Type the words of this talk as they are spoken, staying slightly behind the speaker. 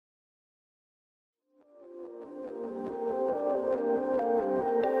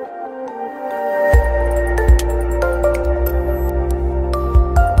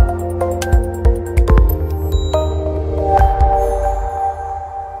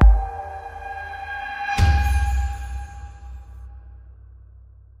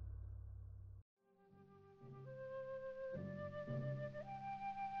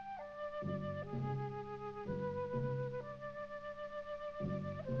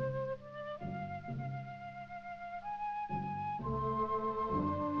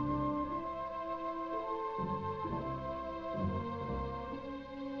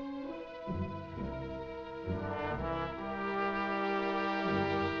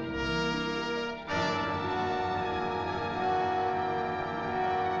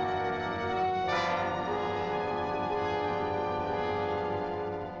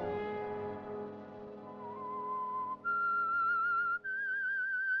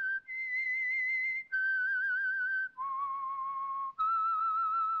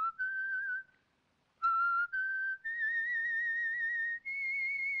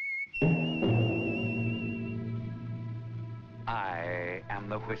I am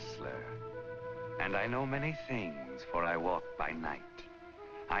the Whistler, and I know many things, for I walk by night.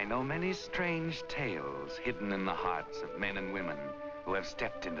 I know many strange tales hidden in the hearts of men and women who have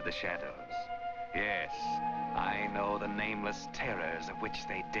stepped into the shadows. Yes, I know the nameless terrors of which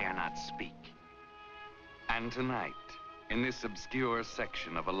they dare not speak. And tonight, in this obscure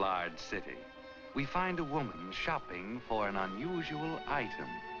section of a large city, we find a woman shopping for an unusual item.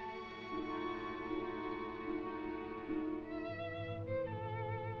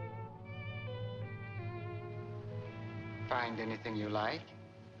 Find anything you like?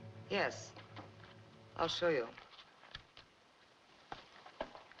 Yes. I'll show you.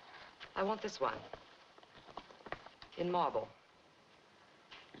 I want this one. In marble.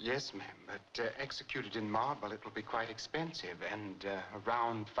 Yes, ma'am, but executed in marble, it will be quite expensive and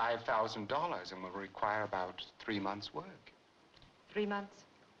around $5,000 and will require about 3 months' work. 3 months?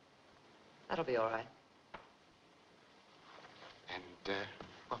 That'll be all right. And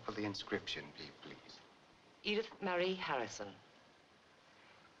what will the inscription be, please? Edith Marie Harrison,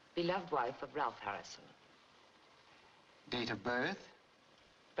 beloved wife of Ralph Harrison. Date of birth?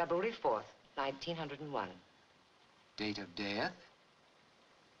 February 4th, 1901. Date of death?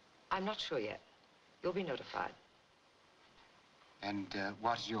 I'm not sure yet. You'll be notified. And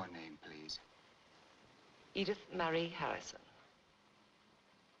what's your name, please? Edith Marie Harrison.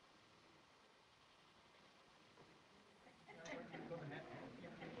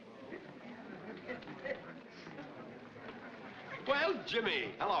 Well, Jimmy.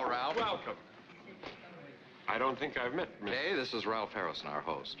 Hello, Ralph. Welcome. I don't think I've met Miss... Hey, this is Ralph Harrison, our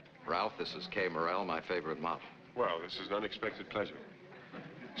host. Ralph, this is Kay Morrell, my favorite model. Well, this is an unexpected pleasure.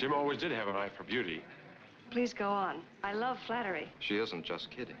 Jim always did have an eye for beauty. Please go on. I love flattery. She isn't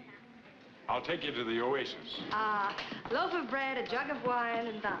just kidding. I'll take you to the Oasis. Loaf of bread, a jug of wine,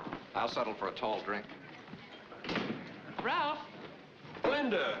 and down. I'll settle for a tall drink. Ralph.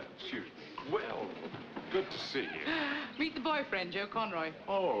 Linda. Shoot. Well, good to see you. Meet the boyfriend, Joe Conroy.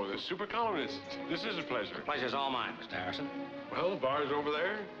 Oh, the super columnist. This is a pleasure. The pleasure's all mine, Mr. Harrison. Well, the bar's over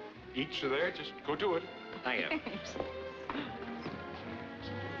there. Each are there. Just go to it. Thank you.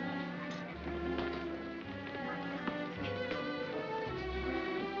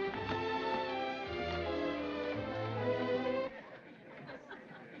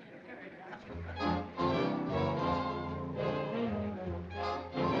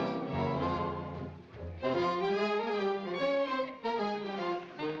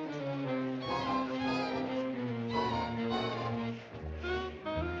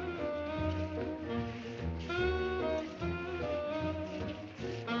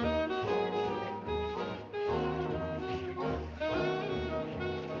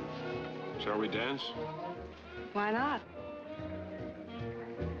 Shall we dance? Why not?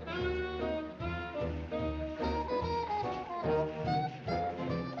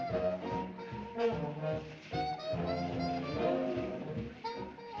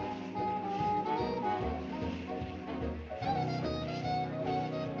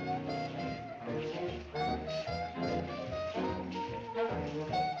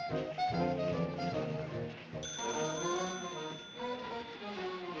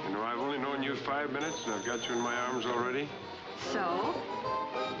 You know, I've only known you 5 minutes, and I've got you in my arms already. So?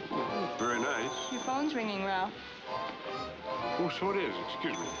 Very nice. Your phone's ringing, Ralph. Oh, so it is.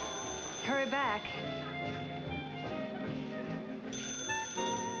 Excuse me. Hurry back.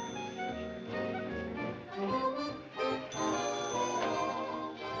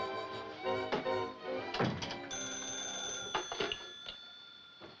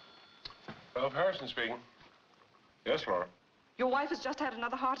 Ralph Harrison speaking. Yes, Laura. Your wife has just had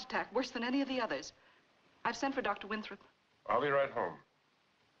another heart attack, worse than any of the others. I've sent for Dr. Winthrop. I'll be right home.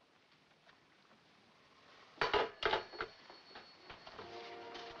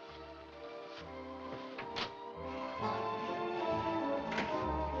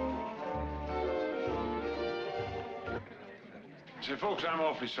 Say, folks, I'm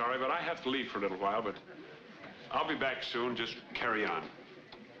awfully sorry, but I have to leave for a little while, but I'll be back soon. Just carry on.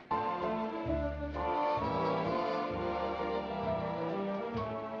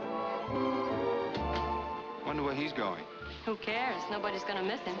 Wonder where he's going. Who cares? Nobody's gonna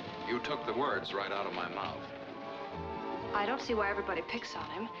miss him. You took the words right out of my mouth. I don't see why everybody picks on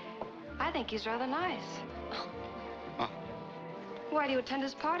him. I think he's rather nice. Huh? Why do you attend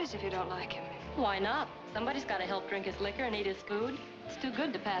his parties if you don't like him? Why not? Somebody's got to help drink his liquor and eat his food. It's too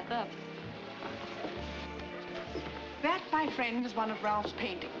good to pass up. That, my friend, is one of Ralph's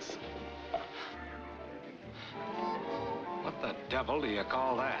paintings. What the devil do you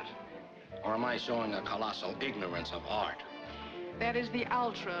call that? Or am I showing a colossal ignorance of art? That is the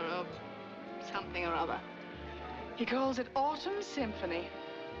ultra of something or other. He calls it Autumn Symphony.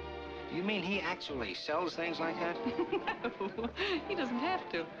 You mean he actually sells things like that? No, he doesn't have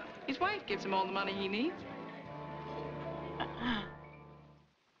to. His wife gives him all the money he needs.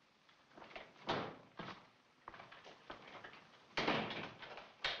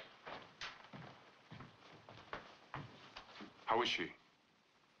 How is she?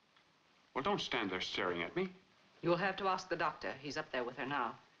 Well, don't stand there staring at me. You'll have to ask the doctor. He's up there with her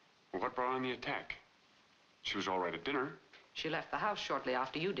now. Well, what brought on the attack? She was all right at dinner. She left the house shortly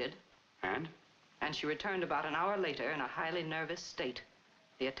after you did. And? And she returned about an hour later in a highly nervous state.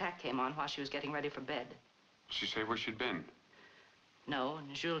 The attack came on while she was getting ready for bed. Did she say where she'd been? No,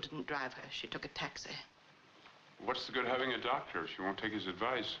 and Jules didn't drive her. She took a taxi. What's the good having a doctor if she won't take his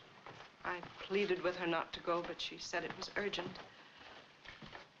advice? I pleaded with her not to go, but she said it was urgent.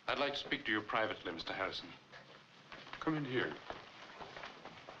 I'd like to speak to you privately, Mr. Harrison. Come in here.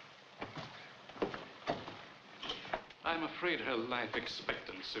 I'm afraid her life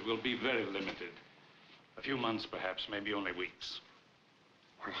expectancy will be very limited. A few months, perhaps, maybe only weeks.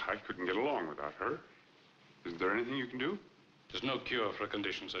 Well, I couldn't get along without her. Is there anything you can do? There's no cure for a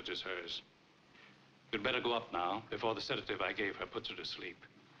condition such as hers. You'd better go up now, before the sedative I gave her puts her to sleep.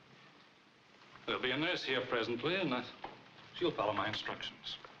 There'll be a nurse here presently, and she'll follow my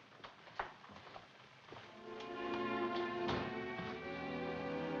instructions.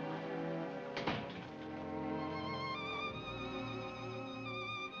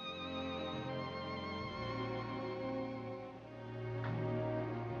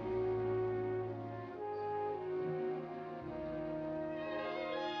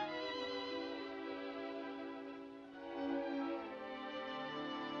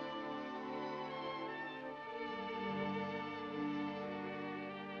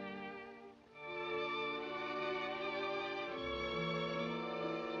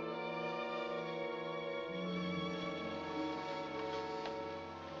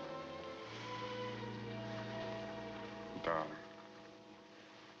 Darling.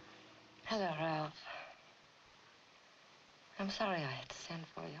 Hello, Ralph. I'm sorry I had to send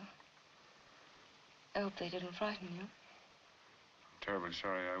for you. I hope they didn't frighten you. I'm terribly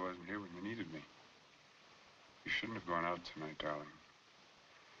sorry I wasn't here when you needed me. You shouldn't have gone out tonight, darling.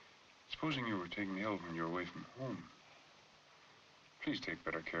 Supposing you were taken ill when you were away from home. Please take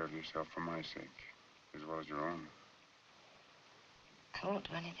better care of yourself for my sake, as well as your own. I won't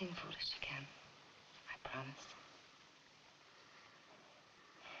do anything foolish again. I promise.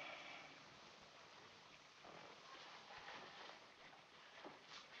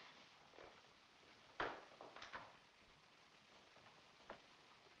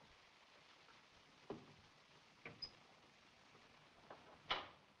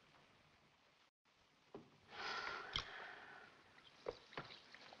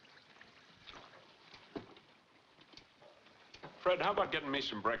 Fred, how about getting me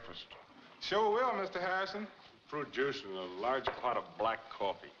some breakfast? Sure will, Mr. Harrison. Fruit juice and a large pot of black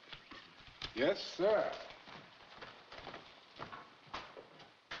coffee. Yes, sir.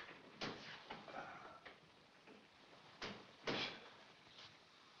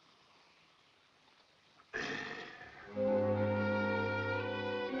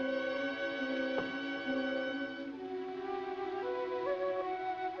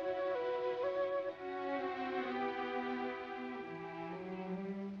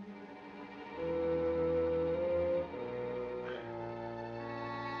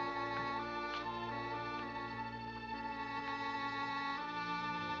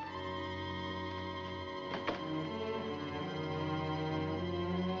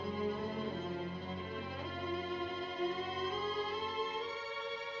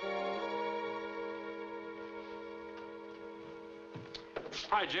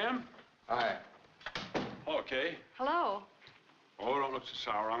 Hi, Jim. Hi. Okay. Hello. Oh, don't look so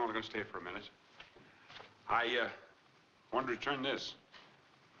sour. I'm only going to stay for a minute. I wanted to return this.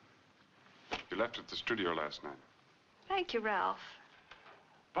 You left it at the studio last night. Thank you, Ralph.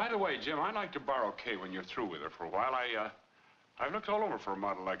 By the way, Jim, I'd like to borrow Kay when you're through with her for a while. I've looked all over for a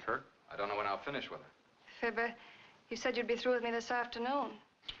model like her. I don't know when I'll finish with her. Fibber, you said you'd be through with me this afternoon.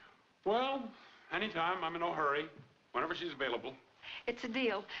 Well, anytime. I'm in no hurry. Whenever she's available. It's a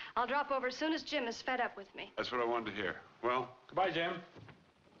deal. I'll drop over as soon as Jim is fed up with me. That's what I wanted to hear. Well, goodbye, Jim.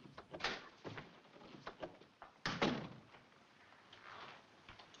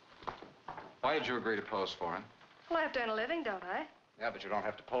 Why did you agree to pose for him? Well, I have to earn a living, don't I? Yeah, but you don't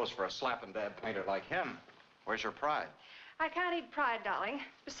have to pose for a slap-and-dab painter like him. Where's your pride? I can't eat pride, darling.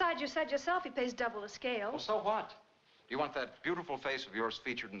 Besides, you said yourself he pays double the scale. Well, so what? Do you want that beautiful face of yours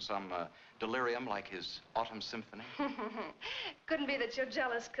featured in some delirium like his Autumn Symphony? Couldn't be that you're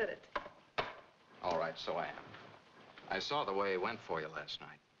jealous, could it? All right, so I am. I saw the way he went for you last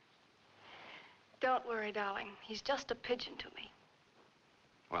night. Don't worry, darling. He's just a pigeon to me.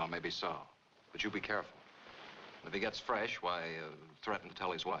 Well, maybe so. But you be careful. If he gets fresh, why, threaten to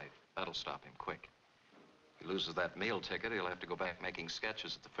tell his wife. That'll stop him quick. If he loses that meal ticket, he'll have to go back making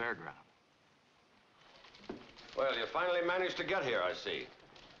sketches at the fairground. Well, you finally managed to get here, I see.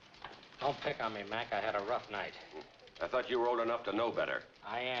 Don't pick on me, Mac. I had a rough night. I thought you were old enough to know better.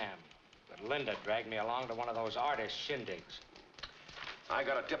 I am. But Linda dragged me along to one of those artist shindigs. I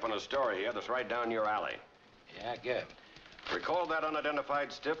got a tip on a story here that's right down your alley. Yeah, good. Recall that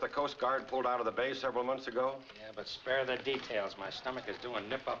unidentified stiff the Coast Guard pulled out of the bay several months ago? Yeah, but spare the details. My stomach is doing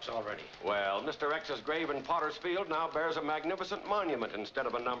nip-ups already. Well, Mr. X's grave in Potter's Field now bears a magnificent monument instead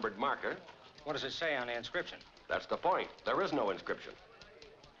of a numbered marker. What does it say on the inscription? That's the point. There is no inscription.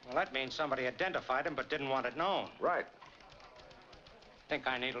 Well, that means somebody identified him but didn't want it known. Right. Think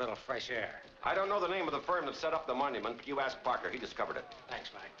I need a little fresh air. I don't know the name of the firm that set up the monument, but you ask Parker. He discovered it. Thanks,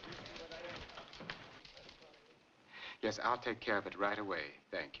 Mike. Yes, I'll take care of it right away.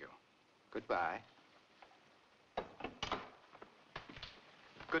 Thank you. Goodbye.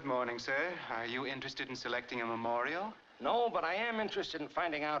 Good morning, sir. Are you interested in selecting a memorial? No, but I am interested in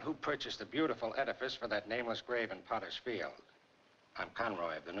finding out who purchased the beautiful edifice for that nameless grave in Potter's Field. I'm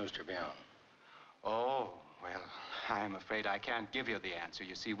Conroy of the News Tribune. Oh, well, I'm afraid I can't give you the answer.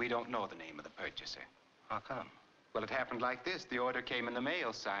 You see, we don't know the name of the purchaser. How come? Well, it happened like this. The order came in the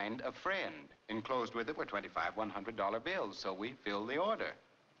mail, signed a friend. Enclosed with it were 25 $100 bills, so we filled the order.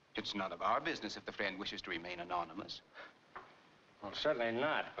 It's none of our business if the friend wishes to remain anonymous. Well, certainly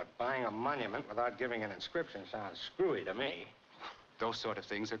not, but buying a monument without giving an inscription sounds screwy to me. Those sort of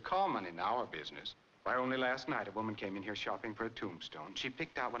things are common in our business. Why, only last night a woman came in here shopping for a tombstone. She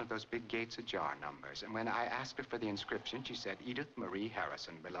picked out one of those big gates ajar numbers, and when I asked her for the inscription, she said, Edith Marie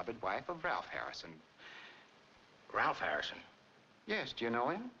Harrison, beloved wife of Ralph Harrison. Ralph Harrison? Yes, do you know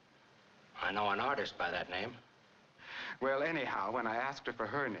him? I know an artist by that name. Well, anyhow, when I asked her for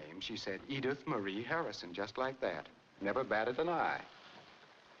her name, she said Edith Marie Harrison, just like that. Never batted an eye.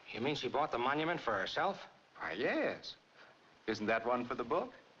 You mean she bought the monument for herself? Why, yes. Isn't that one for the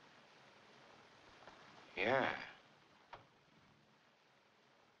book? Yeah.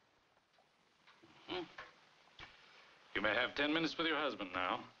 You may have 10 minutes with your husband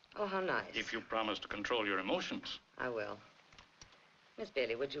now. Oh, how nice. If you promise to control your emotions. I will. Miss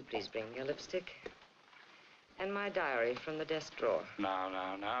Bailey, would you please bring your lipstick? And my diary from the desk drawer.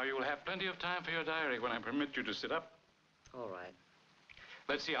 Now. You will have plenty of time for your diary when I permit you to sit up. All right.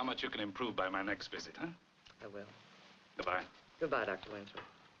 Let's see how much you can improve by my next visit, huh? I will. Goodbye. Goodbye, Dr. Winthrop.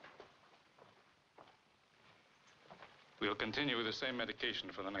 We'll continue with the same medication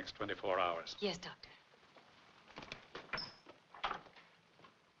for the next 24 hours. Yes, Doctor.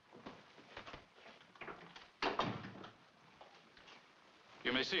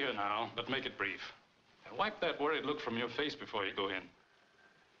 You may see her now, but make it brief. And wipe that worried look from your face before you go in.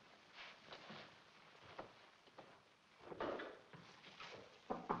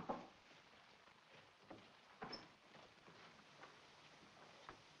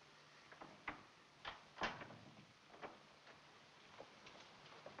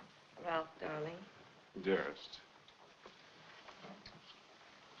 Ralph, darling. Dearest.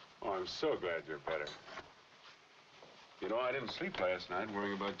 Oh, I'm so glad you're better. You know, I didn't sleep last night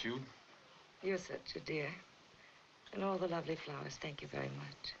worrying about you. You're such a dear. And all the lovely flowers, thank you very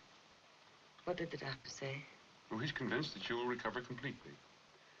much. What did the doctor say? Well, he's convinced that you will recover completely.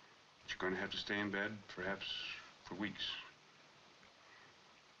 But you're going to have to stay in bed, perhaps for weeks.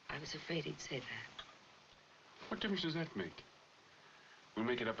 I was afraid he'd say that. What difference does that make? We'll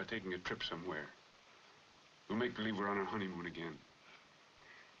make it up by taking a trip somewhere. We'll make believe we're on our honeymoon again.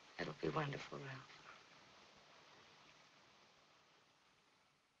 That'll be wonderful, Ralph.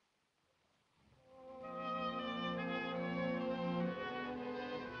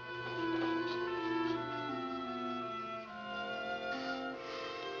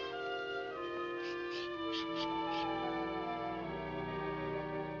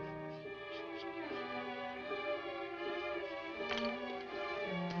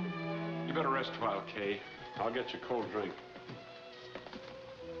 You better rest a while, Kay. I'll get you a cold drink.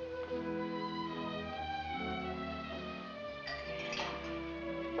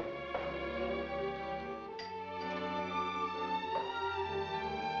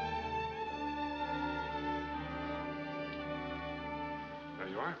 There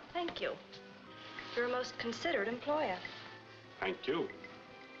you are. Thank you. You're a most considerate employer. Thank you.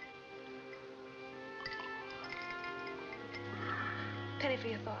 Penny for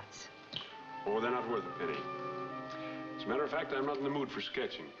your thoughts. Oh, they're not worth a penny. As a matter of fact, I'm not in the mood for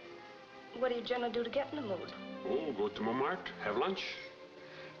sketching. What do you generally do to get in the mood? Oh, go to Montmartre, have lunch,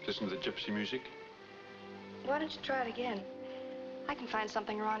 listen to the gypsy music. Why don't you try it again? I can find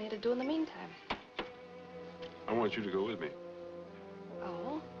something around here to do in the meantime. I want you to go with me.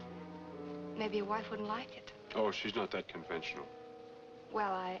 Oh? Maybe your wife wouldn't like it. Oh, she's not that conventional.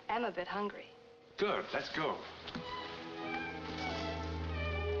 Well, I am a bit hungry. Good, let's go.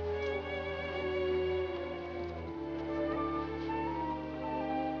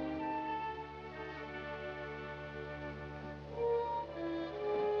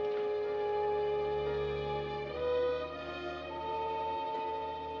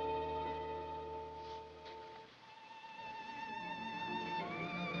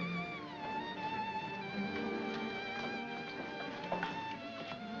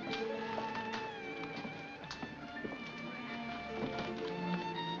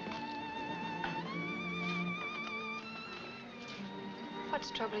 What's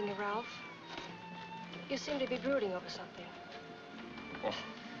troubling you, Ralph? You seem to be brooding over something. Oh,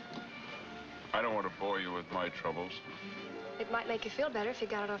 I don't want to bore you with my troubles. It might make you feel better if you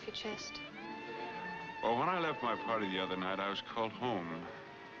got it off your chest. Well, when I left my party the other night, I was called home.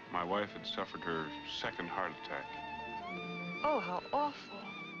 My wife had suffered her second heart attack. Oh, how awful.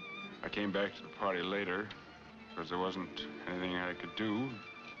 I came back to the party later because there wasn't anything I could do.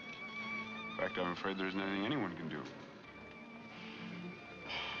 In fact, I'm afraid there isn't anything anyone can do.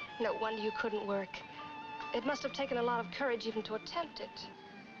 No wonder you couldn't work. It must have taken a lot of courage even to attempt it.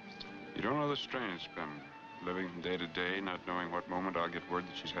 You don't know the strain it's been, living from day to day, not knowing what moment I'll get word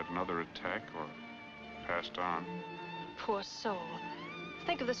that she's had another attack or passed on. Poor soul.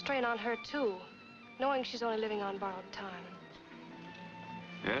 Think of the strain on her, too, knowing she's only living on borrowed time.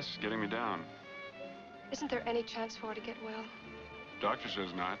 Yes, getting me down. Isn't there any chance for her to get well? Doctor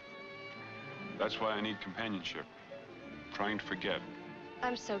says not. That's why I need companionship. Trying to forget.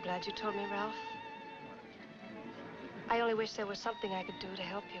 I'm so glad you told me, Ralph. I only wish there was something I could do to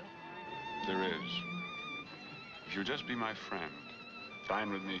help you. There is. If you'll just be my friend,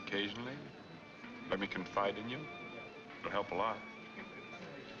 dine with me occasionally, let me confide in you, it'll help a lot.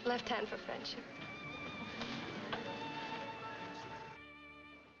 Left hand for friendship.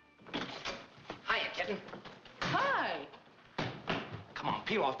 Hiya, kitten. Hi. Come on,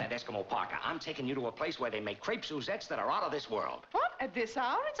 peel off that Eskimo parka. I'm taking you to a place where they make crepe Suzettes that are out of this world. What? At this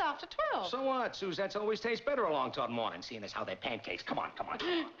hour? It's after 12. So what? Suzettes always taste better along toward morning, seeing as how they're pancakes. Come on, come on, come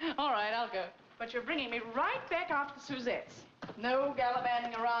on. All right, I'll go. But you're bringing me right back after the Suzettes. No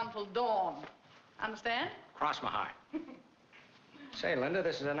gallivanting around till dawn. Understand? Cross my heart. Say, Linda,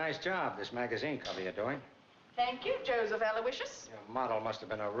 this is a nice job, this magazine cover you're doing. Thank you, Joseph Aloysius. Your model must have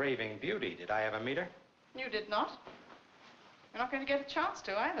been a raving beauty. Did I ever meet her? You did not. You're not going to get a chance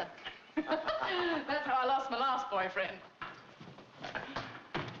to, either. That's how I lost my last boyfriend.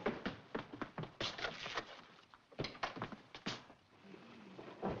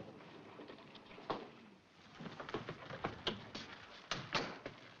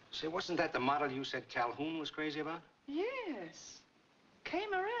 Say, wasn't that the model you said Calhoun was crazy about? Yes. Kay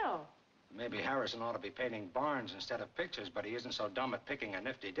Morrell. Maybe Harrison ought to be painting barns instead of pictures, but he isn't so dumb at picking a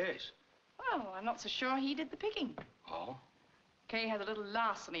nifty dish. Well, I'm not so sure he did the picking. Oh? Kay had a little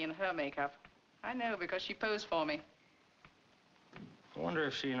larceny in her makeup. I know because she posed for me. I wonder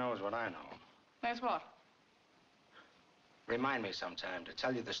if she knows what I know. Knows what? Remind me sometime to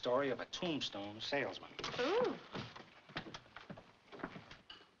tell you the story of a tombstone salesman. Ooh.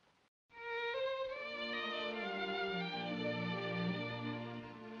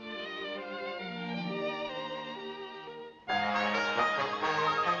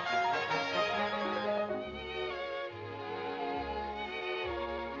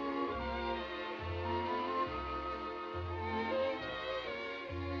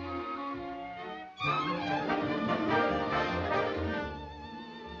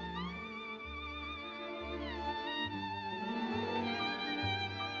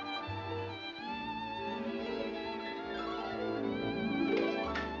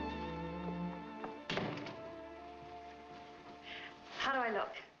 How do I look?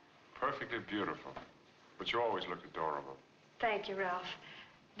 Perfectly beautiful. But you always look adorable. Thank you, Ralph.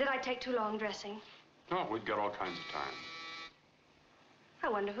 Did I take too long dressing? No, we've got all kinds of time. I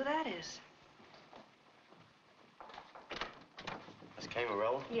wonder who that is. Miss Kay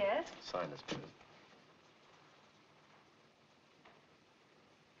Morrell? Yes? Sign this, please.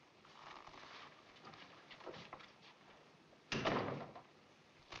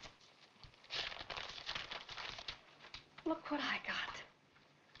 Look what I got.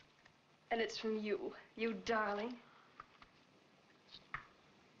 And it's from you, you darling.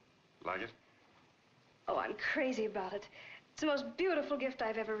 Like it? Oh, I'm crazy about it. It's the most beautiful gift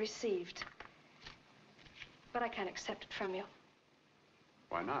I've ever received. But I can't accept it from you.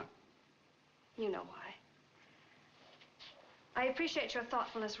 Why not? You know why. I appreciate your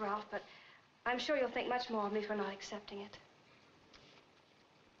thoughtfulness, Ralph, but I'm sure you'll think much more of me for not accepting it.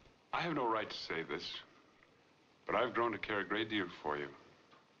 I have no right to say this, but I've grown to care a great deal for you.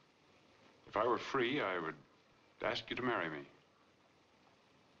 If I were free, I would ask you to marry me.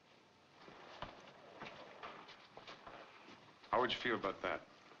 How would you feel about that?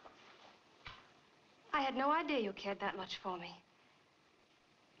 I had no idea you cared that much for me.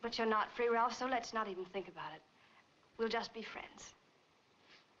 But you're not free, Ralph, so let's not even think about it. We'll just be friends.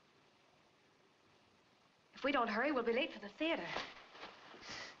 If we don't hurry, we'll be late for the theater.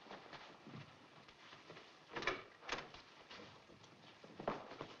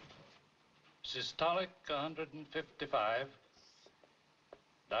 Systolic, 155.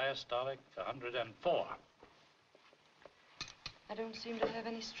 Diastolic, 104. I don't seem to have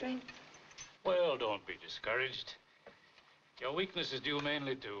any strength. Well, don't be discouraged. Your weakness is due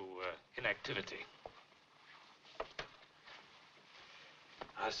mainly to inactivity.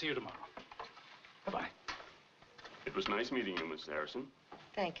 I'll see you tomorrow. Goodbye. It was nice meeting you, Mrs. Harrison.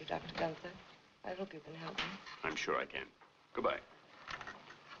 Thank you, Dr. Gunther. I hope you can help me. I'm sure I can. Goodbye.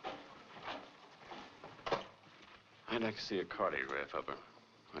 I'd like to see a cardiograph of her.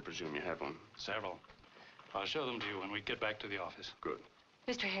 I presume you have one. Several. I'll show them to you when we get back to the office. Good.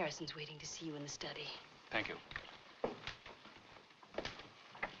 Mr. Harrison's waiting to see you in the study. Thank you.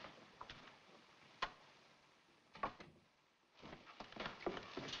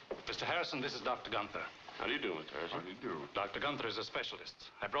 Mr. Harrison, this is Dr. Gunther. How do you do, Mr. Harrison? How do you do? Dr. Gunther is a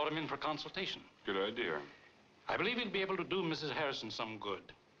specialist. I brought him in for consultation. Good idea. I believe he'll be able to do Mrs. Harrison some good.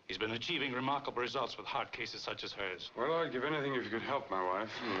 He's been achieving remarkable results with heart cases such as hers. Well, I'd give anything if you could help my wife.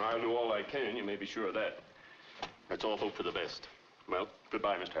 I'll do all I can, you may be sure of that. Let's all hope for the best. Well,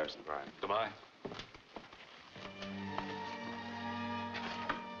 goodbye, Mr. Harrison. Right. Goodbye.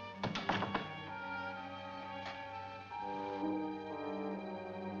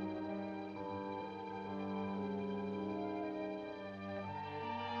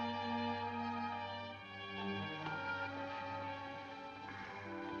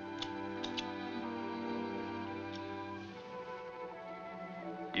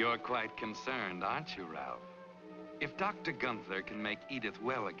 You're quite concerned, aren't you, Ralph? If Dr. Gunther can make Edith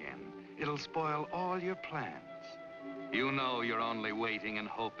well again, it'll spoil all your plans. You know you're only waiting and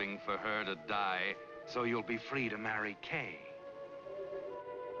hoping for her to die so you'll be free to marry Kay.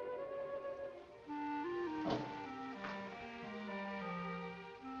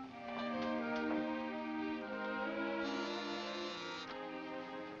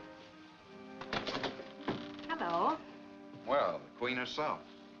 Hello. Well, the Queen herself.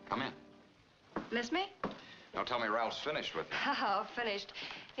 Come in. Miss me? Don't tell me Ralph's finished with you. Oh, finished.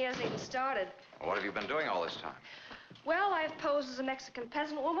 He hasn't even started. Well, what have you been doing all this time? Well, I've posed as a Mexican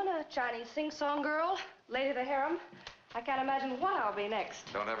peasant woman, a Chinese sing-song girl, lady of the harem. I can't imagine what I'll be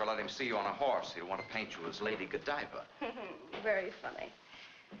next. Don't ever let him see you on a horse. He'll want to paint you as Lady Godiva. Very funny.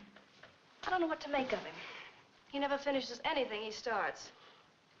 I don't know what to make of him. He never finishes anything he starts.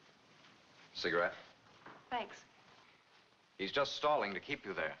 Cigarette? Thanks. He's just stalling to keep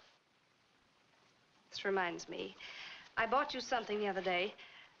you there. This reminds me. I bought you something the other day.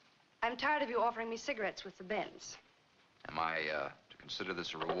 I'm tired of you offering me cigarettes with the bends. Am I to consider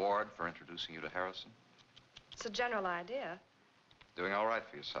this a reward for introducing you to Harrison? It's a general idea. Doing all right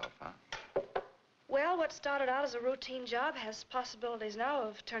for yourself, huh? Well, what started out as a routine job has possibilities now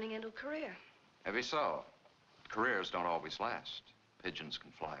of turning into a career. Maybe so. Careers don't always last. Pigeons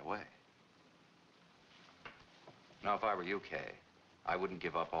can fly away. Now, if I were you, Kay, I wouldn't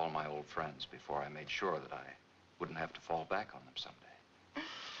give up all my old friends before I made sure that I wouldn't have to fall back on them someday.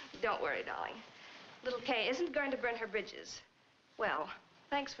 Don't worry, darling. Little Kay isn't going to burn her bridges. Well,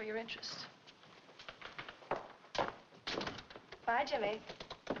 thanks for your interest. Bye, Jimmy.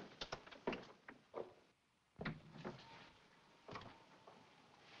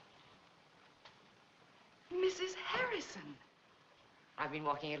 Mrs. Harrison. I've been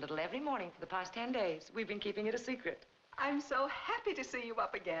walking a little every morning for the past 10 days. We've been keeping it a secret. I'm so happy to see you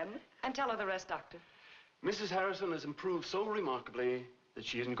up again. And tell her the rest, Doctor. Mrs. Harrison has improved so remarkably that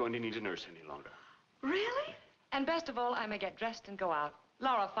she isn't going to need a nurse any longer. Really? And best of all, I may get dressed and go out.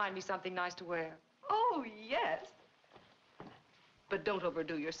 Laura, find me something nice to wear. Oh, yes. But don't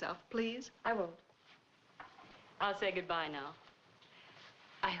overdo yourself, please. I won't. I'll say goodbye now.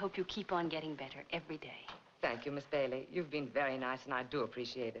 I hope you keep on getting better every day. Thank you, Miss Bailey. You've been very nice, and I do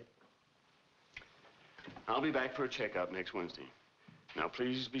appreciate it. I'll be back for a checkup next Wednesday. Now,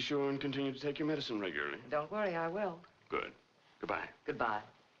 please be sure and continue to take your medicine regularly. Don't worry, I will. Good. Goodbye. Goodbye.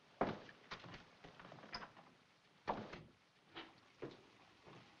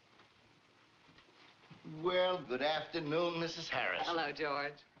 Well, good afternoon, Mrs. Harrison. Hello,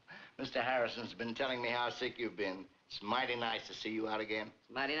 George. Mr. Harrison's been telling me how sick you've been. It's mighty nice to see you out again.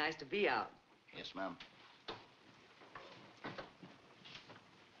 It's mighty nice to be out. Yes, ma'am.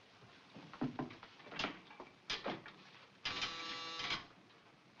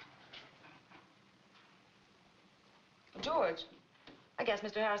 George, I guess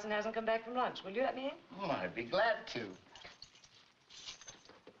Mr. Harrison hasn't come back from lunch. Will you let me in? Oh, I'd be glad to.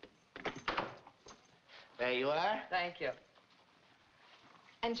 There you are. Thank you.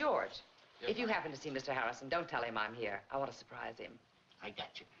 And George, if you happen to see Mr. Harrison, don't tell him I'm here. I want to surprise him. I got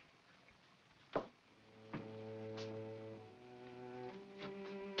you.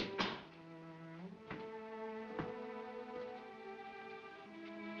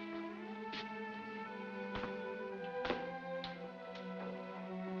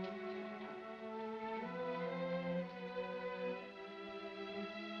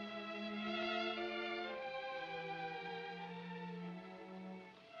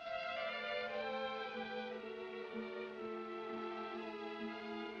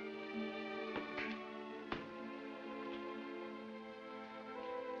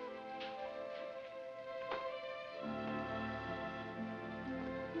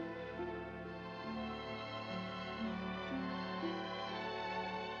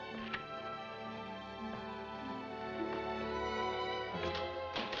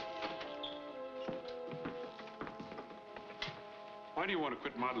 Why do you want to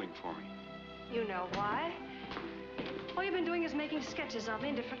quit modeling for me? You know why. All you've been doing is making sketches of me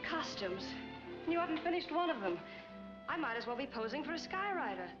in different costumes. And you haven't finished one of them. I might as well be posing for a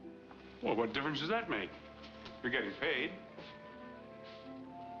skywriter. Well, what difference does that make? You're getting paid.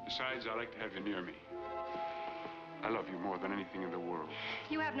 Besides, I like to have you near me. I love you more than anything in the world.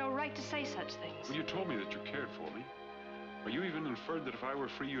 You have no right to say such things. Well, you told me that you cared for me. Well, you even inferred that if I were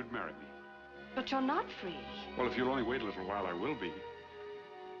free, you'd marry me. But you're not free. Well, if you'll only wait a little while, I will be.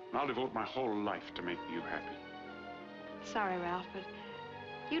 And I'll devote my whole life to making you happy. Sorry, Ralph, but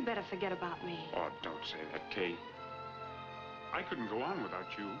you'd better forget about me. Oh, don't say that, Kay. I couldn't go on without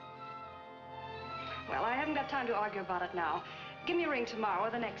you. Well, I haven't got time to argue about it now. Give me a ring tomorrow or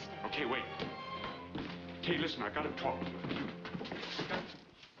the next day. Okay, wait. Kay, listen, I gotta talk to you.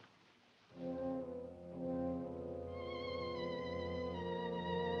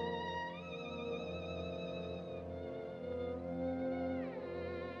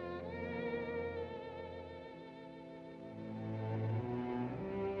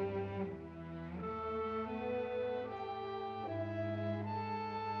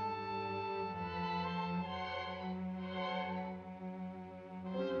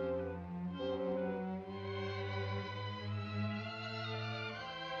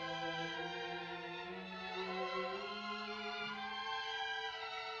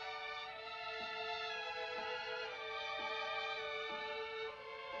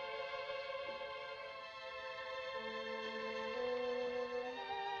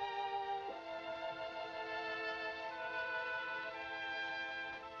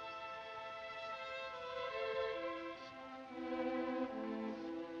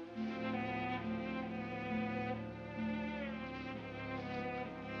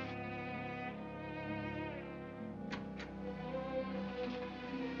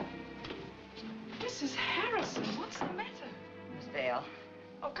 Mrs. Harrison, what's the matter? Miss Vale.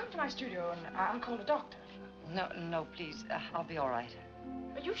 Oh, come to my studio and I'll call a doctor. No, please. I'll be all right.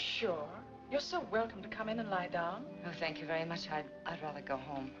 Are you sure? You're so welcome to come in and lie down. Oh, thank you very much. I'd rather go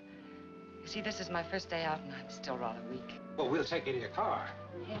home. You see, this is my first day out and I'm still rather weak. Well, we'll take you to your car.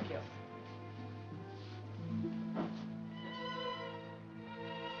 Thank you.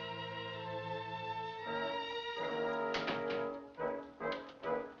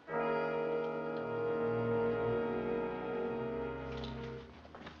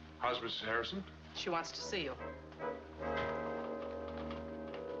 How's Mrs. Harrison? She wants to see you.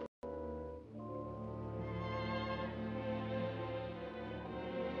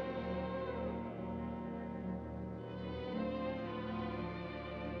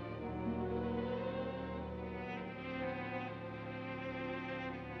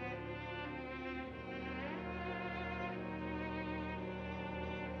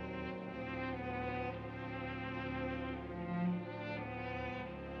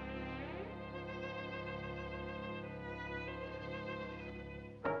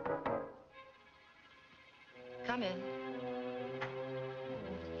 Come in.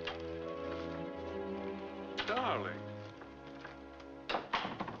 Darling.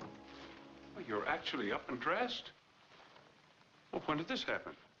 Well, you're actually up and dressed. Well, when did this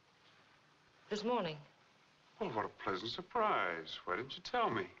happen? This morning. Well, what a pleasant surprise. Why didn't you tell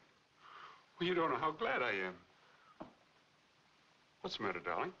me? Well, you don't know how glad I am. What's the matter,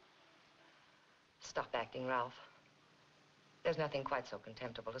 darling? Stop acting, Ralph. There's nothing quite so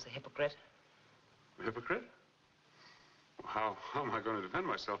contemptible as a hypocrite. A hypocrite? Well, how am I going to defend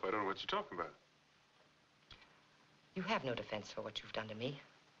myself? I don't know what you're talking about. You have no defense for what you've done to me.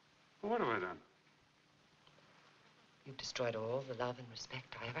 Well, what have I done? You've destroyed all the love and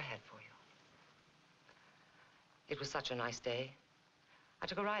respect I ever had for you. It was such a nice day. I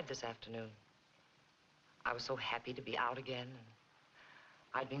took a ride this afternoon. I was so happy to be out again. And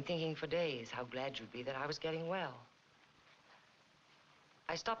I'd been thinking for days how glad you'd be that I was getting well.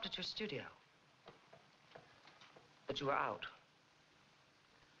 I stopped at your studio. But you were out.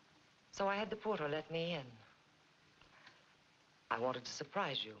 So I had the porter let me in. I wanted to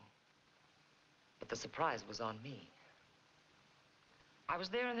surprise you. But the surprise was on me. I was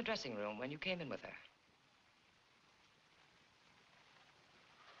there in the dressing room when you came in with her.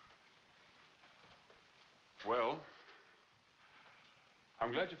 Well,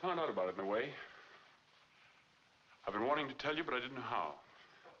 I'm glad you found out about it in a way. I've been wanting to tell you, but I didn't know how.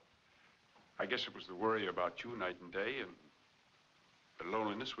 I guess it was the worry about you night and day and the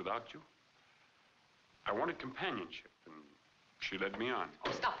loneliness without you. I wanted companionship, and she led me on.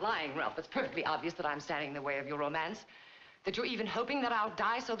 Oh, stop lying, Ralph. It's perfectly obvious that I'm standing in the way of your romance. That you're even hoping that I'll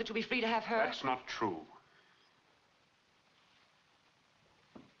die so that you'll be free to have her. That's not true.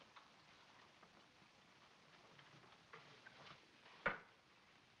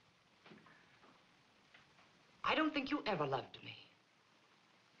 I don't think you ever loved me.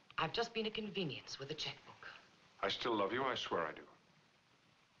 I've just been a convenience with a checkbook. I still love you, I swear I do.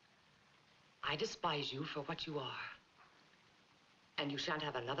 I despise you for what you are. And you shan't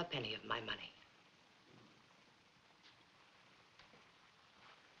have another penny of my money.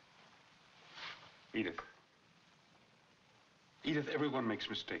 Edith. Edith, everyone makes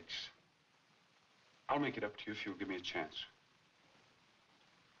mistakes. I'll make it up to you if you'll give me a chance.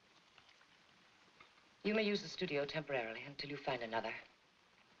 You may use the studio temporarily until you find another.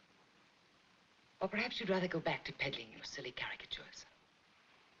 Or perhaps you'd rather go back to peddling your silly caricatures.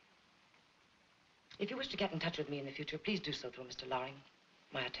 If you wish to get in touch with me in the future, please do so through Mr. Loring,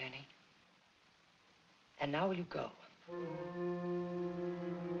 my attorney. And now will you go?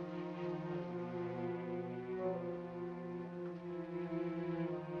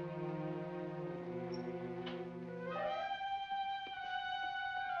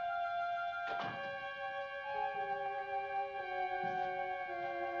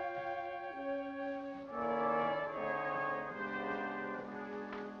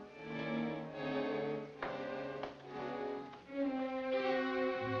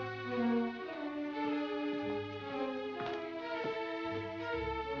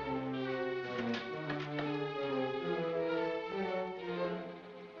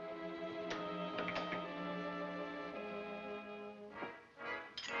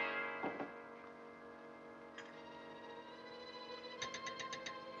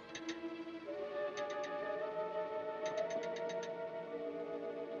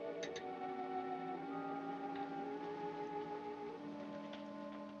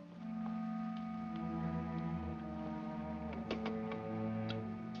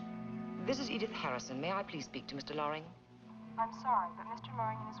 This is Edith Harrison. May I please speak to Mr. Loring? I'm sorry, but Mr.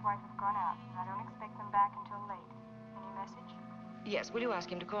 Loring and his wife have gone out, and I don't expect them back until late. Any message? Yes, will you ask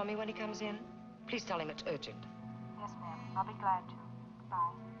him to call me when he comes in? Please tell him it's urgent. Yes, ma'am. I'll be glad to.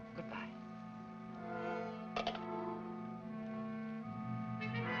 Goodbye. Goodbye.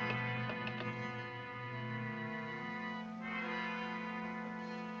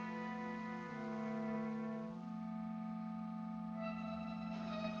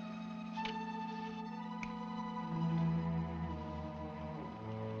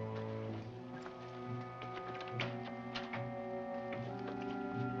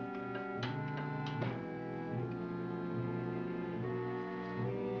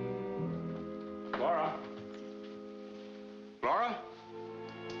 Laura? Laura?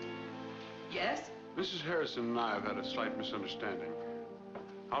 Yes? Mrs. Harrison and I have had a slight misunderstanding.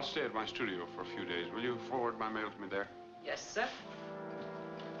 I'll stay at my studio for a few days. Will you forward my mail to me there? Yes, sir.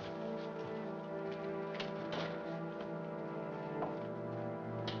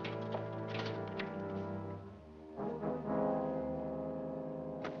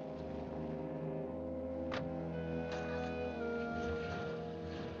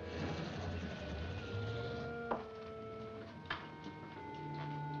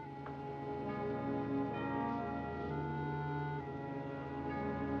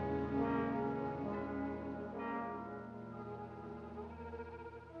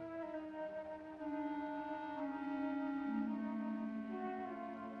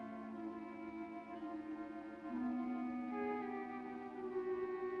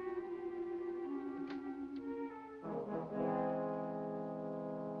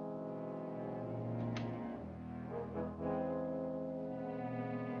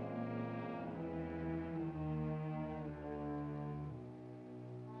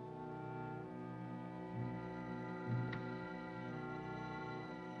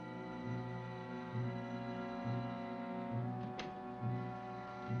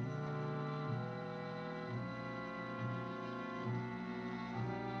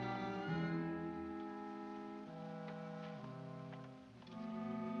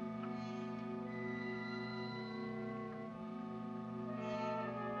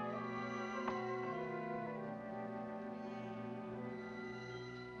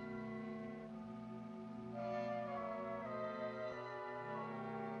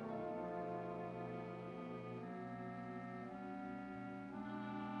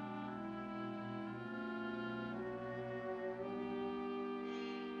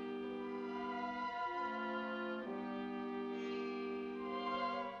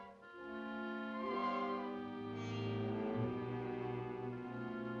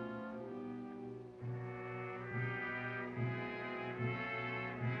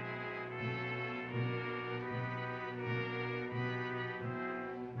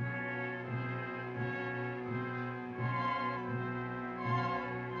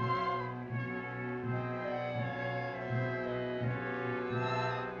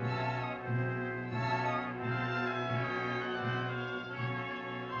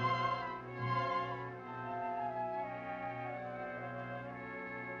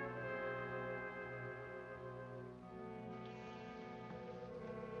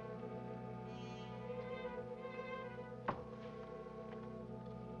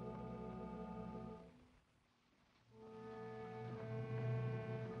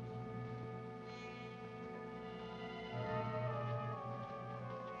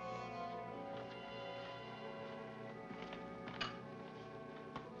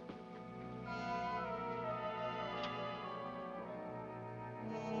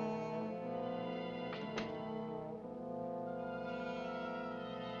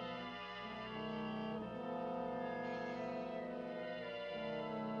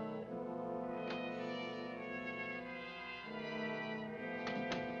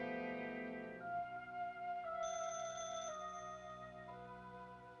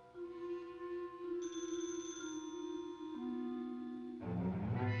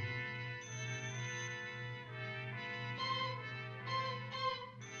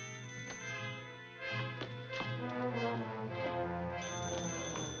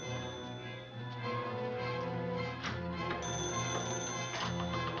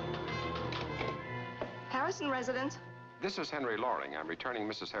 Harrison residence. This is Henry Loring. I'm returning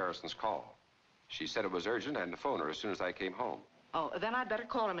Mrs. Harrison's call. She said it was urgent and to phone her as soon as I came home. Oh, then I'd better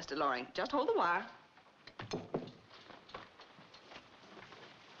call her, Mr. Loring. Just hold the wire.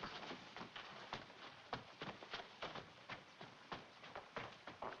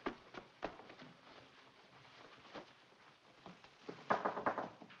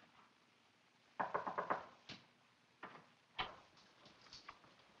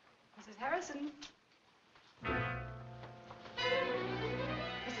 Mrs. Harrison.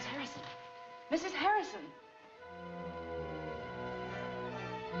 Mrs. Harrison. Mrs. Harrison.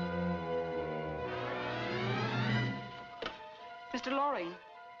 Mr. Loring,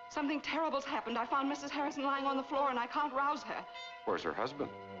 something terrible's happened. I found Mrs. Harrison lying on the floor and I can't rouse her. Where's her husband?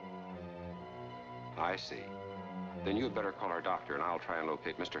 I see. Then you'd better call our doctor and I'll try and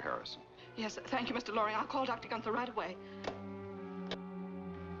locate Mr. Harrison. Yes, thank you, Mr. Loring. I'll call Dr. Gunther right away.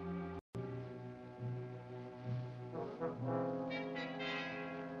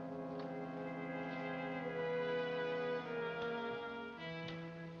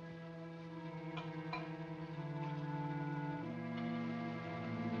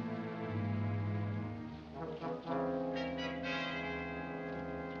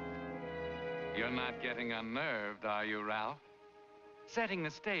 You're not getting unnerved, are you, Ralph? Setting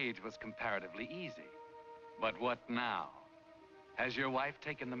the stage was comparatively easy. But what now? Has your wife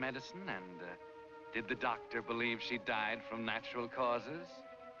taken the medicine and did the doctor believe she died from natural causes?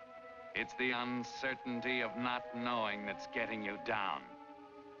 It's the uncertainty of not knowing that's getting you down.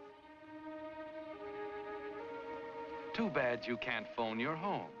 Too bad you can't phone your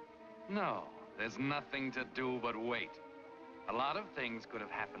home. No, there's nothing to do but wait. A lot of things could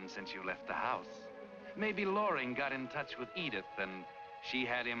have happened since you left the house. Maybe Loring got in touch with Edith and she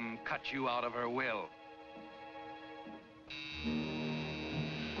had him cut you out of her will.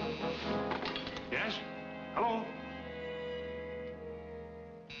 Yes? Hello?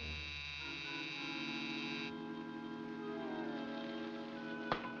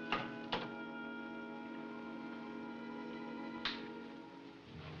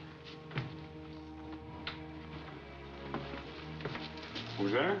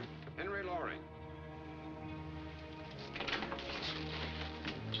 Who's there? Henry Loring.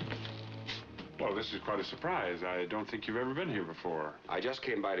 Well, this is quite a surprise. I don't think you've ever been here before. I just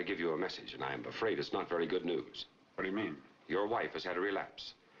came by to give you a message, and I'm afraid it's not very good news. What do you mean? Your wife has had a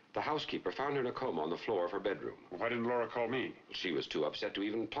relapse. The housekeeper found her in a coma on the floor of her bedroom. Well, why didn't Laura call me? She was too upset to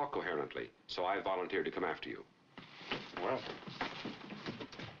even talk coherently, so I volunteered to come after you. Well...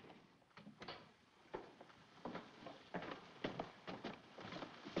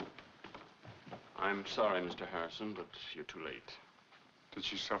 I'm sorry, Mr. Harrison, but you're too late. Did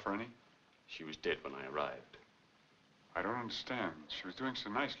she suffer any? She was dead when I arrived. I don't understand. She was doing so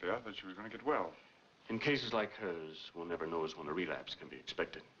nicely. I thought she was going to get well. In cases like hers, one never knows when a relapse can be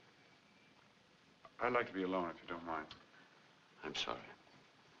expected. I'd like to be alone, if you don't mind. I'm sorry.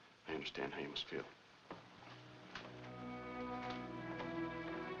 I understand how you must feel.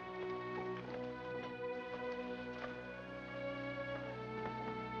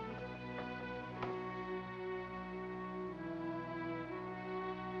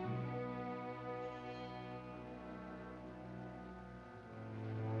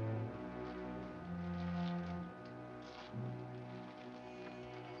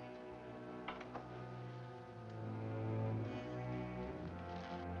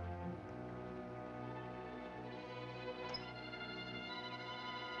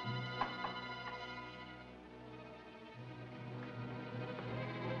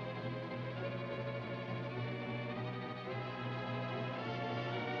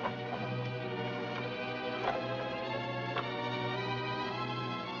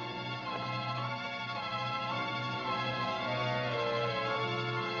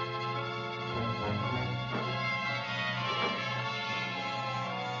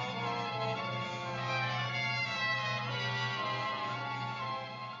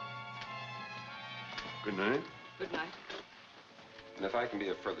 Good night. Good night. And if I can be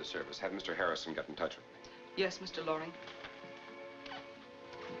of further service, have Mr. Harrison get in touch with me. Yes, Mr. Loring.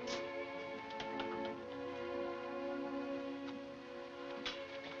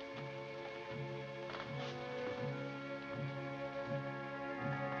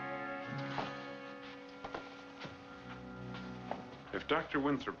 If Dr.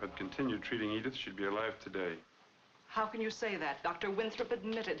 Winthrop had continued treating Edith, she'd be alive today. How can you say that? Dr. Winthrop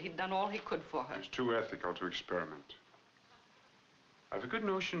admitted he'd done all he could for her. It's too ethical to experiment. I've a good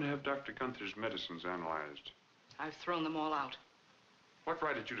notion to have Dr. Gunther's medicines analyzed. I've thrown them all out. What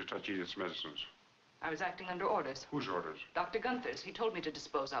right had you to touch Edith's medicines? I was acting under orders. Whose orders? Dr. Gunther's. He told me to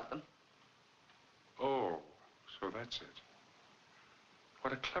dispose of them. Oh, so that's it.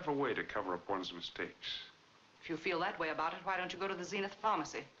 What a clever way to cover up one's mistakes. If you feel that way about it, why don't you go to the Zenith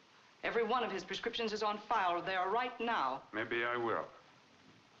Pharmacy? Every one of his prescriptions is on file there right now. Maybe I will.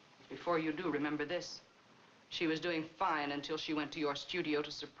 Before you do, remember this. She was doing fine until she went to your studio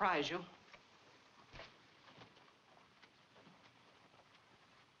to surprise you.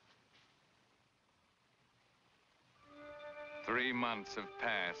 Three months have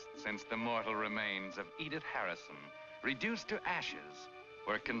passed since the mortal remains of Edith Harrison, reduced to ashes,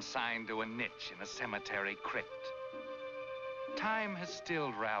 were consigned to a niche in a cemetery crypt. Time has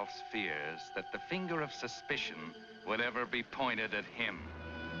stilled Ralph's fears that the finger of suspicion would ever be pointed at him.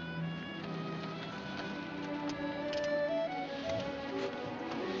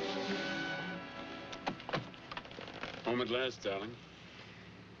 Home at last, darling.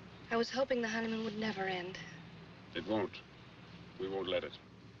 I was hoping the honeymoon would never end. It won't. We won't let it.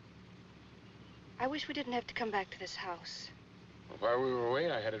 I wish we didn't have to come back to this house. While we were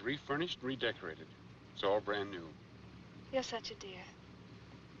away, I had it refurnished and redecorated. It's all brand new. You're such a dear.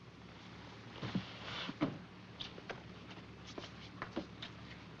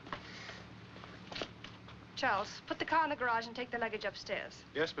 Charles, put the car in the garage and take the luggage upstairs.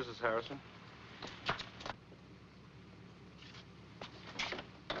 Yes, Mrs. Harrison.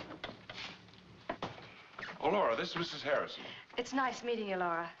 Oh, Laura, this is Mrs. Harrison. It's nice meeting you,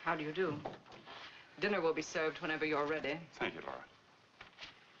 Laura. How do you do? Dinner will be served whenever you're ready. Thank you, Laura.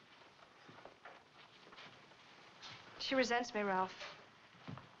 She resents me, Ralph.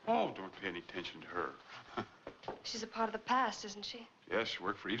 Oh, don't pay any attention to her. She's a part of the past, isn't she? Yes, she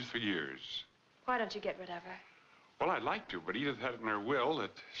worked for Edith for years. Why don't you get rid of her? Well, I'd like to, but Edith had it in her will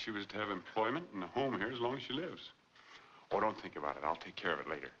that she was to have employment and a home here as long as she lives. Oh, don't think about it. I'll take care of it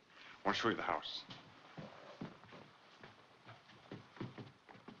later. I want to show you the house.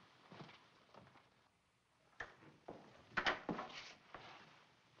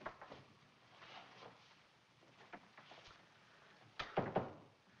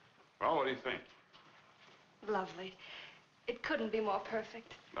 Well, what do you think? Lovely. It couldn't be more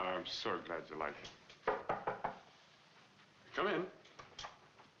perfect. Oh, I'm so glad you like it. Come in.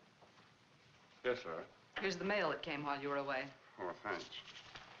 Yes, sir. Here's the mail that came while you were away. Oh, thanks.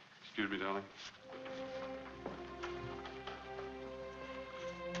 Excuse me, darling.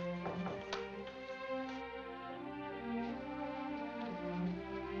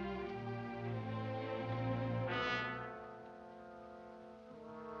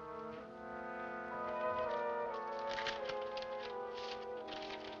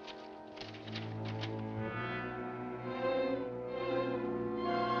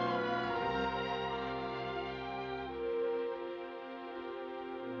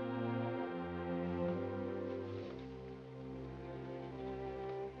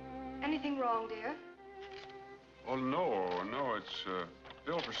 Anything wrong, dear? Oh, no. It's a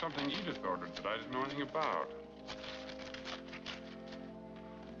bill for something Edith ordered that I didn't know anything about.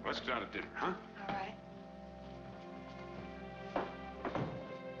 Let's go down to dinner, huh? All right.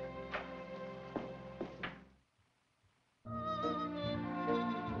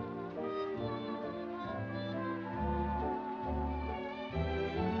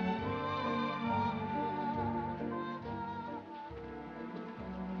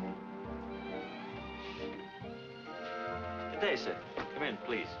 Good day, sir. Come in,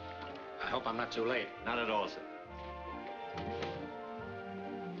 please. I hope I'm not too late. Not at all, sir.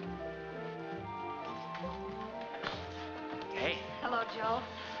 Hey, Hello, Joe.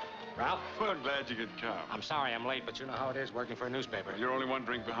 Ralph. Well, glad you could come. I'm sorry I'm late, but you know how it is working for a newspaper. You're only one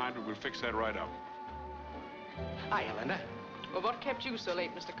drink behind, but we'll fix that right up. Hiya, Linda. Well, what kept you so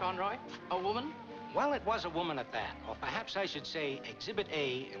late, Mr. Conroy? A woman? Well, it was a woman at that. Or perhaps I should say Exhibit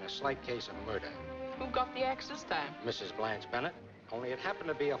A in a slight case of murder. Who got the axe this time? Mrs. Blanche Bennett. Only it happened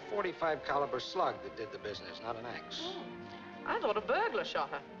to be a .45 caliber slug that did the business, not an axe. Oh, I thought a burglar shot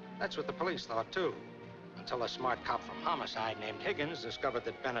her. That's what the police thought, too. Until a smart cop from homicide named Higgins discovered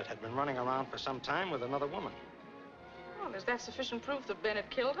that Bennett had been running around for some time with another woman. Well, is that sufficient proof that Bennett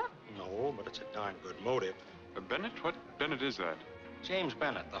killed her? No, but it's a darn good motive. Bennett? What Bennett is that? James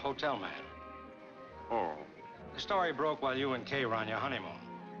Bennett, the hotel man. Oh. The story broke while you and Kay were on your honeymoon.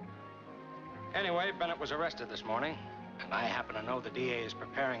 Anyway, Bennett was arrested this morning, and I happen to know the DA is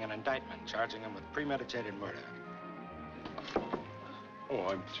preparing an indictment charging him with premeditated murder. Oh,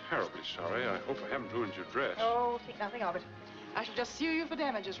 I'm terribly sorry. I hope I haven't ruined your dress. Oh, think nothing of it. I shall just sue you for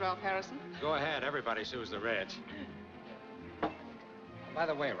damages, Ralph Harrison. Go ahead. Everybody sues the Reds. By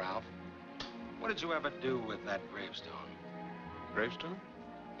the way, Ralph, what did you ever do with that gravestone? Gravestone?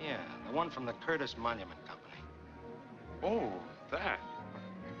 Yeah, the one from the Curtis Monument Company. Oh, that.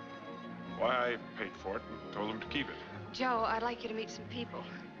 Why, I paid for it and told him to keep it. Joe, I'd like you to meet some people.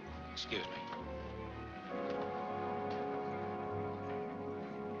 Excuse me.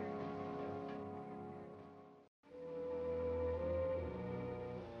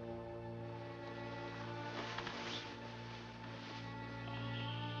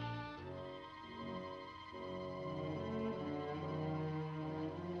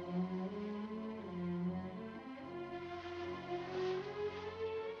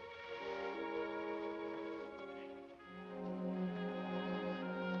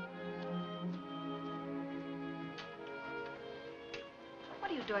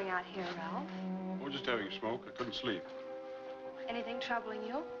 What are you doing out here, Ralph? We're just having a smoke. I couldn't sleep. Anything troubling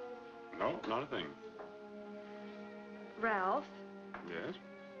you? No, not a thing. Ralph, Yes?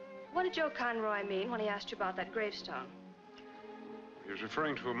 what did Joe Conroy mean when he asked you about that gravestone? He was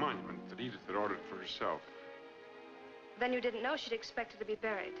referring to a monument that Edith had ordered for herself. Then you didn't know she'd expected to be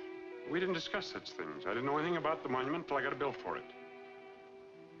buried. We didn't discuss such things. I didn't know anything about the monument until I got a bill for it.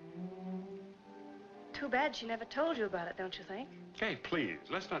 Too bad she never told you about it, don't you think? Kay, please,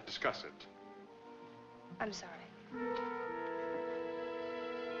 let's not discuss it. I'm sorry.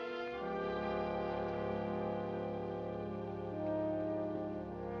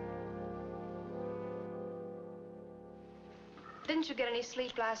 Didn't you get any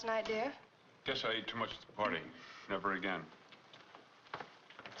sleep last night, dear? Guess I ate too much at the party. Never again.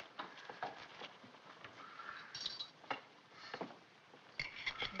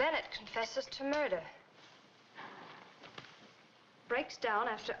 Bennett confesses to murder. Breaks down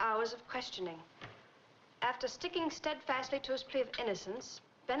after hours of questioning. After sticking steadfastly to his plea of innocence,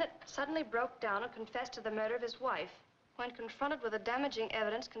 Bennett suddenly broke down and confessed to the murder of his wife when confronted with the damaging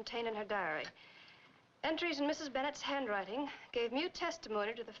evidence contained in her diary. Entries in Mrs. Bennett's handwriting gave mute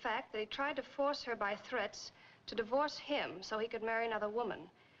testimony to the fact that he tried to force her by threats to divorce him so he could marry another woman.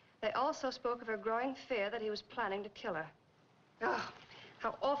 They also spoke of her growing fear that he was planning to kill her. Oh,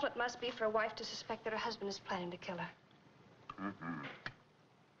 how awful it must be for a wife to suspect that her husband is planning to kill her. Mm-hmm.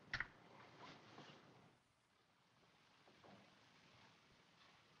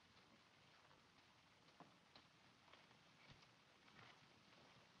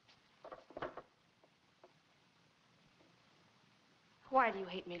 Why do you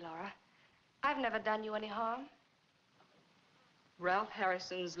hate me, Laura? I've never done you any harm. Ralph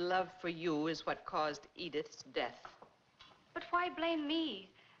Harrison's love for you is what caused Edith's death. But why blame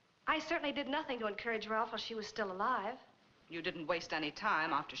me? I certainly did nothing to encourage Ralph while she was still alive. You didn't waste any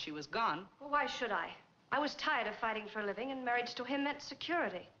time after she was gone. Well, why should I? I was tired of fighting for a living, and marriage to him meant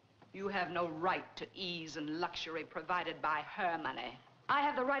security. You have no right to ease and luxury provided by her money. I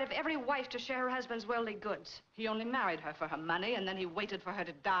have the right of every wife to share her husband's worldly goods. He only married her for her money, and then he waited for her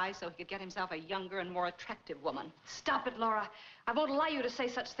to die so he could get himself a younger and more attractive woman. Stop it, Laura. I won't allow you to say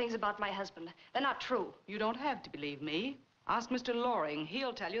such things about my husband. They're not true. You don't have to believe me. Ask Mr. Loring.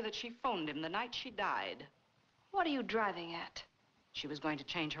 He'll tell you that she phoned him the night she died. What are you driving at? She was going to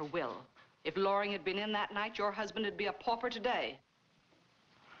change her will. If Loring had been in that night, your husband would be a pauper today.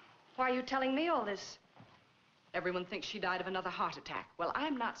 Why are you telling me all this? Everyone thinks she died of another heart attack. Well,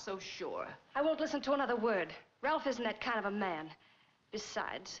 I'm not so sure. I won't listen to another word. Ralph isn't that kind of a man.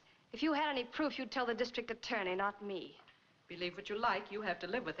 Besides, if you had any proof, you'd tell the district attorney, not me. Believe what you like, you have to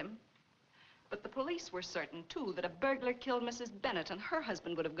live with him. But the police were certain, too, that a burglar killed Mrs. Bennett, and her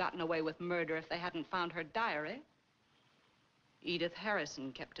husband would have gotten away with murder if they hadn't found her diary. Edith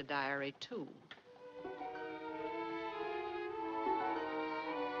Harrison kept a diary, too.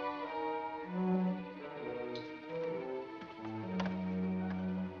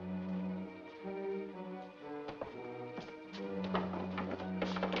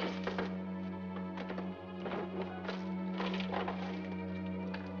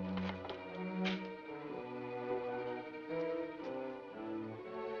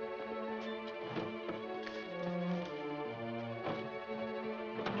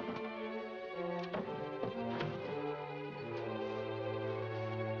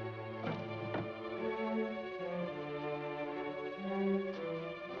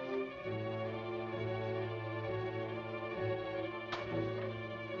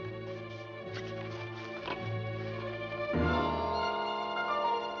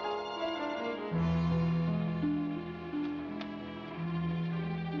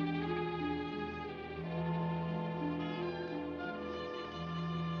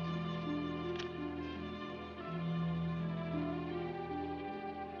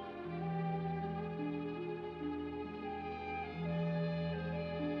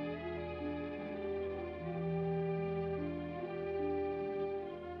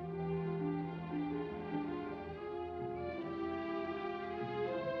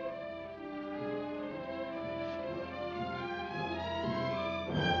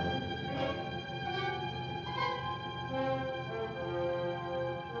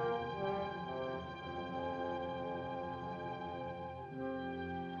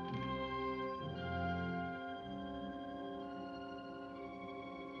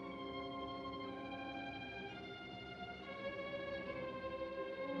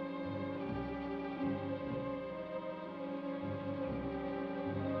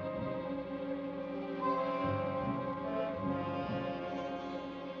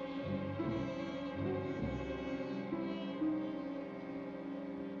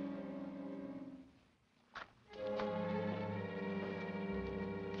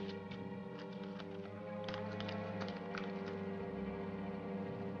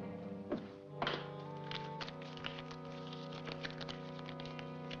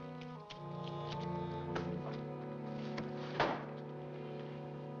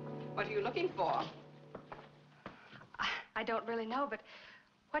 are you looking for? I don't really know, but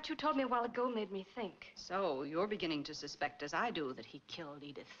what you told me a while ago made me think. So, you're beginning to suspect, as I do, that he killed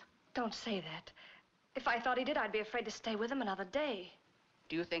Edith. Don't say that. If I thought he did, I'd be afraid to stay with him another day.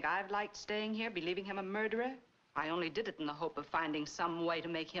 Do you think I've liked staying here, believing him a murderer? I only did it in the hope of finding some way to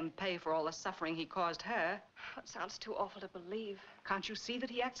make him pay for all the suffering he caused her. It sounds too awful to believe. Can't you see that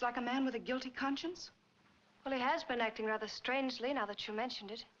he acts like a man with a guilty conscience? Well, he has been acting rather strangely now that you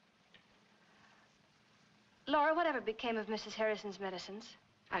mentioned it. Laura, whatever became of Mrs. Harrison's medicines?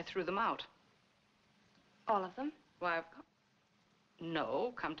 I threw them out. All of them? Why,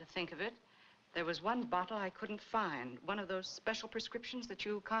 no, come to think of it. There was one bottle I couldn't find. One of those special prescriptions that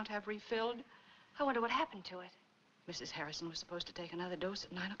you can't have refilled. I wonder what happened to it. Mrs. Harrison was supposed to take another dose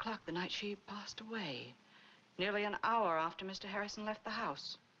at 9 o'clock the night she passed away. Nearly an hour after Mr. Harrison left the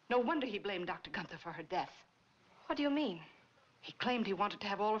house. No wonder he blamed Dr. Gunther for her death. What do you mean? He claimed he wanted to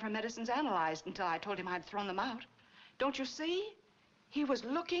have all of her medicines analyzed until I told him I'd thrown them out. Don't you see? He was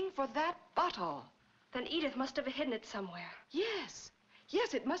looking for that bottle. Then Edith must have hidden it somewhere. Yes.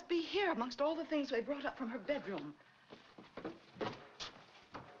 Yes, it must be here amongst all the things they brought up from her bedroom.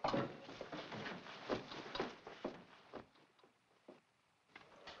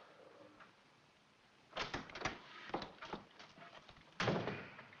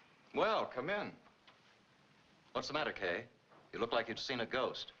 Well, come in. What's the matter, Kay? You look like you'd seen a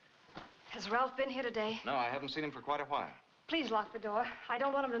ghost. Has Ralph been here today? No, I haven't seen him for quite a while. Please lock the door. I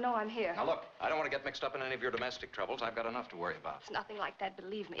don't want him to know I'm here. Now, look, I don't want to get mixed up in any of your domestic troubles. I've got enough to worry about. It's nothing like that,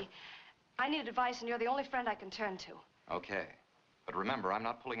 believe me. I need advice, and you're the only friend I can turn to. Okay. But remember, I'm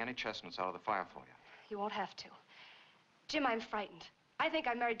not pulling any chestnuts out of the fire for you. You won't have to. Jim, I'm frightened. I think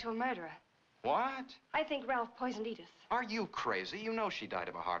I'm married to a murderer. What? I think Ralph poisoned Edith. Are you crazy? You know she died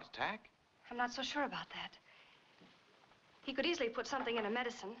of a heart attack. I'm not so sure about that. He could easily put something in her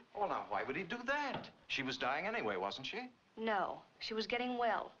medicine. Well, now, why would he do that? She was dying anyway, wasn't she? No, she was getting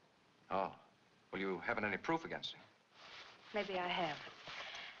well. Oh. Well, you haven't any proof against him. Maybe I have.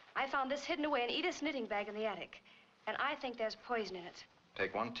 I found this hidden away in Edith's knitting bag in the attic. And I think there's poison in it.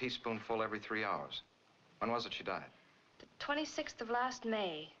 Take 1 teaspoonful every 3 hours. When was it she died? The 26th of last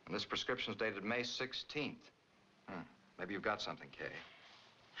May. And this prescription's dated May 16th. Maybe you've got something, Kay.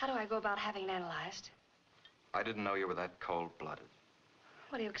 How do I go about having it analyzed? I didn't know you were that cold-blooded.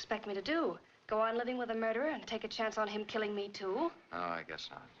 What do you expect me to do? Go on living with a murderer and take a chance on him killing me, too? No, I guess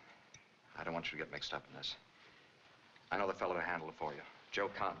not. I don't want you to get mixed up in this. I know the fellow to handle it for you. Joe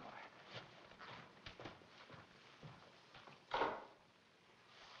Conroy.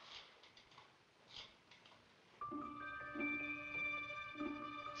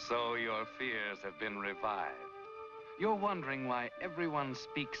 So your fears have been revived. You're wondering why everyone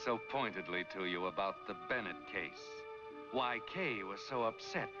speaks so pointedly to you about the Bennett case. Why Kay was so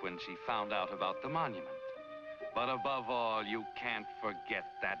upset when she found out about the monument. But above all, you can't forget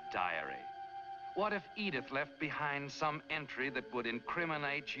that diary. What if Edith left behind some entry that would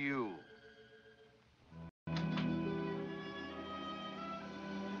incriminate you?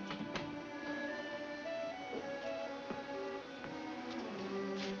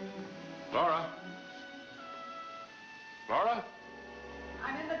 Laura? Laura?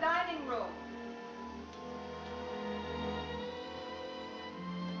 I'm in the dining room.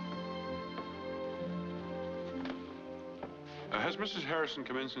 Has Mrs. Harrison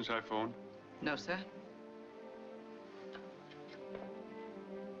come in since I phoned? No, sir.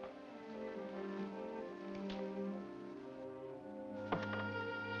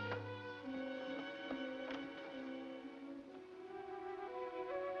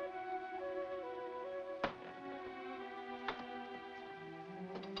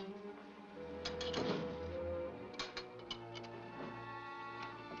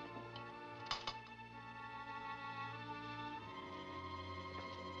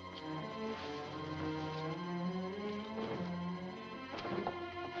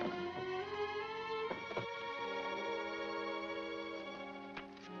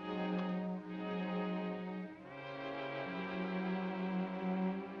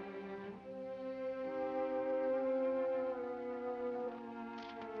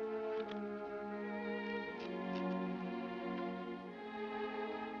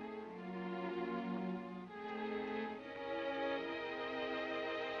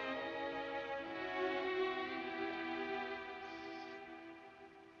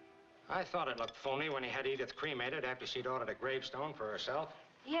 I thought it looked phony when he had Edith cremated after she'd ordered a gravestone for herself.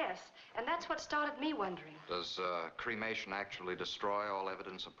 Yes, and that's what started me wondering. Does cremation actually destroy all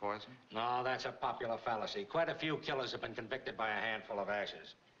evidence of poison? No, that's a popular fallacy. Quite a few killers have been convicted by a handful of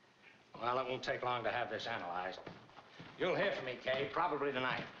ashes. Well, it won't take long to have this analyzed. You'll hear from me, Kay, probably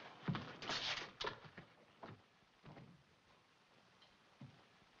tonight.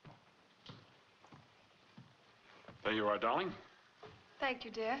 There you are, darling. Thank you,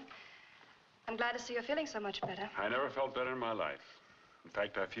 dear. I'm glad to see you're feeling so much better. I never felt better in my life. In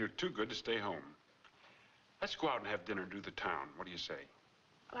fact, I feel too good to stay home. Let's go out and have dinner and do the town. What do you say?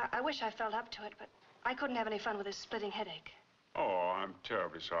 Well, I wish I felt up to it, but I couldn't have any fun with this splitting headache. Oh, I'm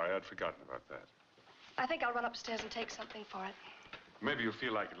terribly sorry. I'd forgotten about that. I think I'll run upstairs and take something for it. Maybe you'll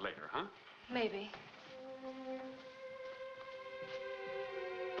feel like it later, huh? Maybe.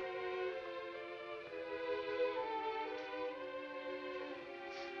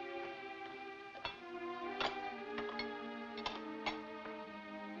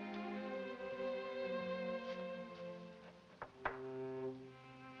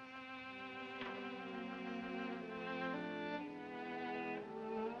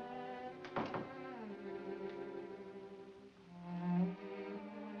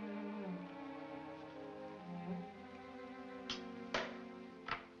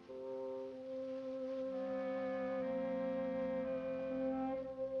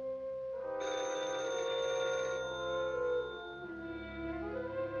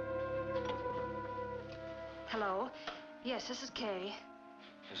 Hello. Yes, this is Kay.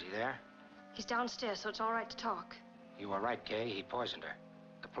 Is he there? He's downstairs, so it's all right to talk. You were right, Kay. He poisoned her.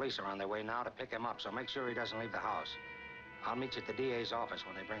 The police are on their way now to pick him up, so make sure he doesn't leave the house. I'll meet you at the DA's office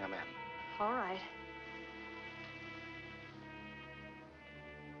when they bring him in. All right.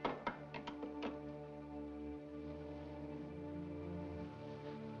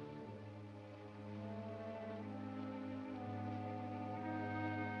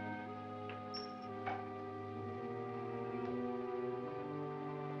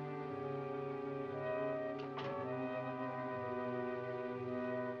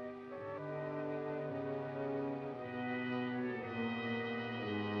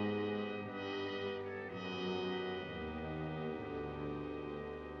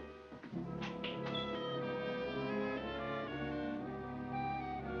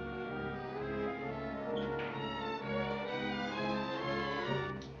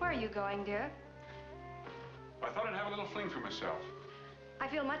 Where are you going, dear? I thought I'd have a little fling for myself. I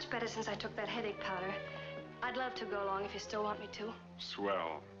feel much better since I took that headache powder. I'd love to go along if you still want me to.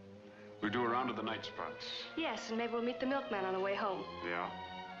 Swell. We'll do a round of the night spots. Yes, and maybe we'll meet the milkman on the way home. Yeah?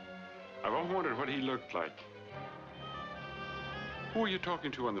 I've often wondered what he looked like. Who were you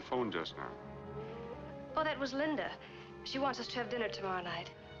talking to on the phone just now? Oh, that was Linda. She wants us to have dinner tomorrow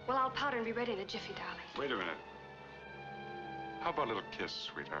night. Well, I'll powder and be ready in a jiffy, darling. Wait a minute. How about a little kiss,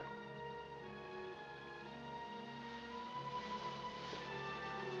 sweetheart?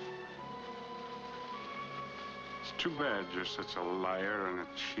 It's too bad you're such a liar and a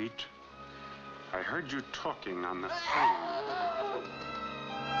cheat. I heard you talking on the phone.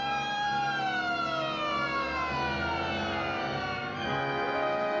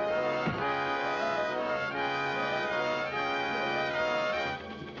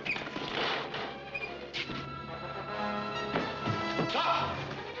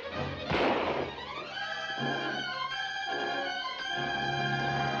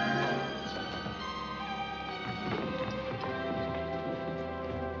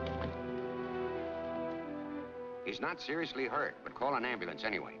 He's not seriously hurt, but call an ambulance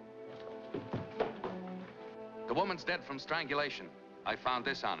anyway. The woman's dead from strangulation. I found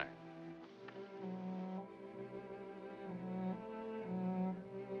this on her.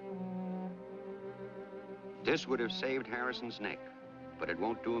 This would have saved Harrison's neck, but it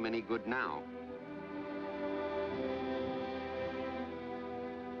won't do him any good now.